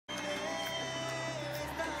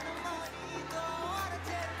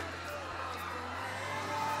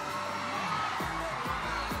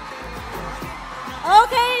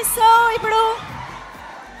Okay, so ఇప్పుడు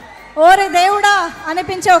ఓరి దేవుడా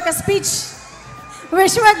అనిపించే ఒక స్పీచ్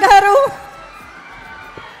విశ్వక్ గారు.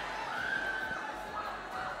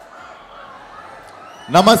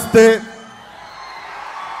 నమస్తే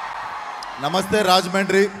నమస్తే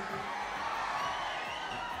రాజమండ్రి.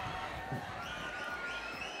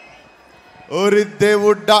 ఓరి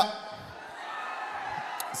దేవుడా.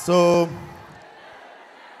 So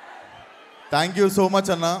thank you so much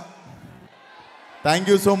అన్న, thank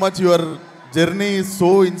you so much. Your journey is so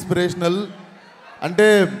inspirational. అంటే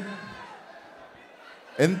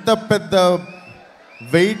ఎంత పెద్ద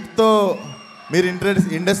వెయిట్తో మీరు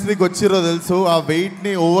ఇండస్ట్రీకి వచ్చిరో తెలుసు. ఆ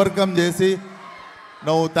వెయిట్ని ఓవర్కమ్ చేసి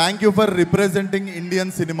now thank you for representing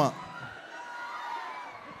Indian cinema.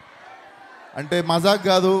 అంటే మజాక్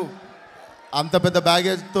కాదు, అంత పెద్ద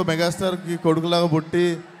బ్యాగేజ్తో మెగాస్టార్కి కొడుకులాగా పుట్టి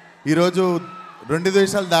ఈరోజు 2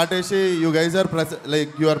 దేశాలు దాటేసి you guys are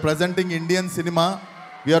you are presenting Indian cinema.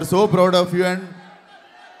 We are so proud of you. And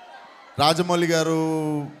Rajamouli గారు,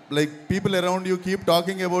 like people around you keep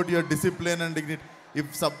talking about your discipline and dignity. If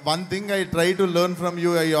one thing I try to learn from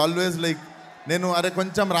you, I always like నేను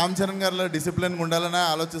కొంచెం రామ్ చరణ్ గారిలో డిసిప్లిన్గా ఉండాలని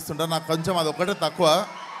ఆలోచిస్తుంటాను. నాకు కొంచెం అదొక్కటే తక్కువ.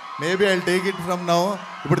 Maybe I take it from now.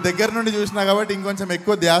 ఇప్పుడు దగ్గర నుండి చూసినా కాబట్టి ఇంకొంచెం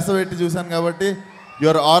ఎక్కువ ధ్యాస పెట్టి చూశాను కాబట్టి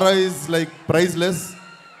your aura is like priceless.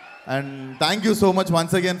 And thank you so much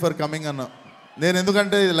once again for coming అన్న. నేను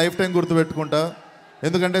ఎందుకంటే లైఫ్ టైం గుర్తుపెట్టుకుంటా.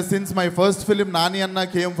 ఎందుకంటే since my first film Nani అన్న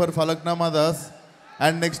came for Falaknuma Das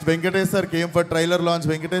and next Venkatesh sir came for trailer launch.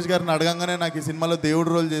 Venkatesh గారిని అడగంగానే నాకు ఈ సినిమాలో దేవుడు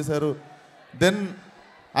రోల్ చేశారు. దెన్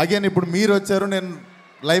అగైన్ ఇప్పుడు మీరు వచ్చారు, నేను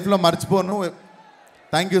లైఫ్లో మర్చిపోను.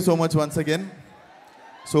 Thank you so much once again.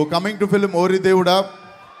 So coming to film ఓరి దేవుడా,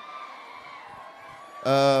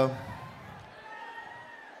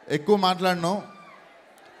 ఎక్కువ మాట్లాడను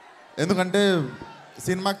ఎందుకంటే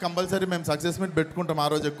సినిమాకి కంపల్సరీ మేము సక్సెస్ మీట్ పెట్టుకుంటాం. ఆ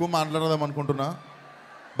రోజు ఎక్కువ మాట్లాడదాం అనుకుంటున్నా.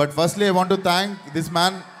 But firstly I want to thank this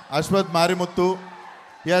man Ashwath Marimuthu.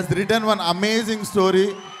 He has return one amazing story.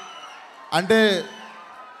 అంటే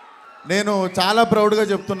నేను చాలా ప్రౌడ్గా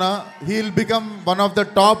చెప్తున్నా, he will become one of the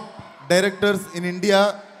top directors in India.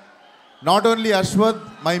 Not only Ashwath,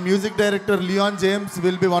 my music director Leon James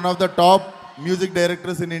will be one of the top music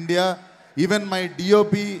directors in India. Even my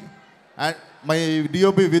DOP and my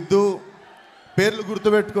DOP Viddu, పేర్లు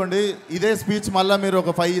గుర్తుపెట్టుకోండి. ఇదే speech మళ్ళీ మీరు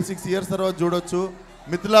ఒక 5-6 years తర్వాత చూడొచ్చు.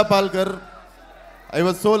 Mithila Palkar, I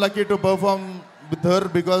was so lucky to perform with her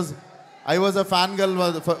because I was a fan girl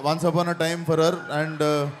once upon a time for her, and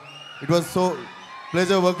it was so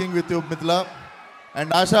pleasure working with you, Mithila. And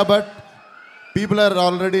Asha Bhatt, people are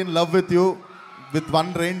already in love with you with one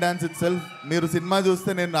rain dance itself. మీరు cinema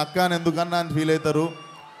చూస్తే నేను అక్క అని ఎందుకన్నా అని feel అవుతారు.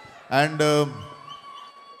 And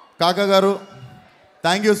కాకా గారు,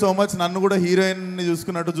 థ్యాంక్ యూ సో మచ్. నన్ను కూడా హీరోయిన్ని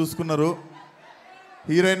చూసుకున్నట్టు చూసుకున్నారు,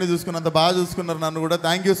 హీరోయిన్ని చూసుకున్నంత బాగా చూసుకున్నారు నన్ను కూడా.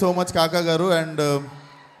 థ్యాంక్ యూ సో మచ్ కాకా గారు. And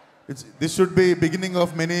this should be beginning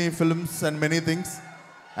of many films and many things.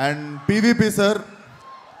 And PVP sir,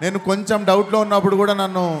 నేను కొంచెం డౌట్లో ఉన్నప్పుడు కూడా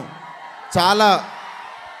నన్ను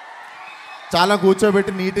చాలా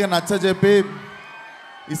కూర్చోబెట్టి నీట్గా నచ్చజెప్పి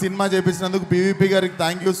ఈ సినిమా చేపించినందుకు పీవీపీ గారికి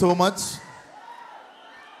thank you so much.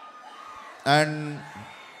 And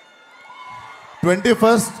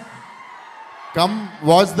 21st come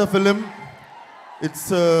watch the film.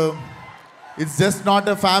 It's just not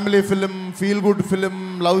a family film, feel good film,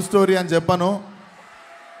 love story అని చెప్పను.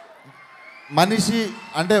 మనిషి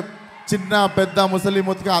అంటే చిన్న పెద్ద ముసలి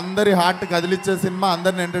ముతక అందరి హార్ట్ కదిలిచ్చే సినిమా,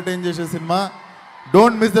 అందరిని ఎంటర్టైన్ చేసే cinema.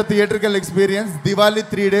 Don't miss the theatrical experience. Diwali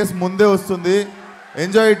 3 days ముందే వస్తుంది.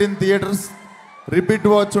 Enjoy it in theatres. Repeat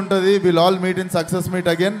watch ఉంటుంది. Will all meet in success meet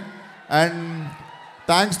again. And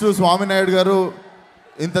thanks to Swami Naidu గారు,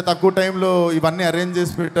 ఇంత తక్కువ టైంలో ఇవన్నీ అరేంజ్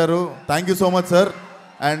చేసి పెట్టారు. Thank you so much sir.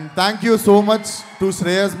 And thank you so much to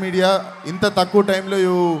Shreyas media. ఇంత తక్కువ టైంలో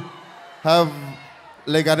you have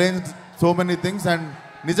like arrange so many things. And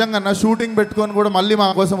నిజంగా నా షూటింగ్ పెట్టుకొని కూడా మళ్ళీ మా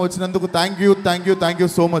కోసం వచ్చినందుకు thank you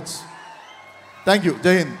so much. Thank you.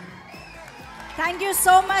 జై Hind. Thank you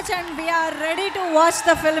so much. And we are ready to watch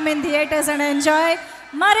the film in theatres and enjoy.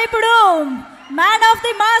 మరి ఇప్పుడు మ్యాన్ ఆఫ్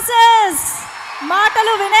ది మాసెస్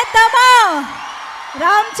మాటలు వినేద్దామా?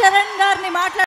 రామ్ చరణ్ గారిని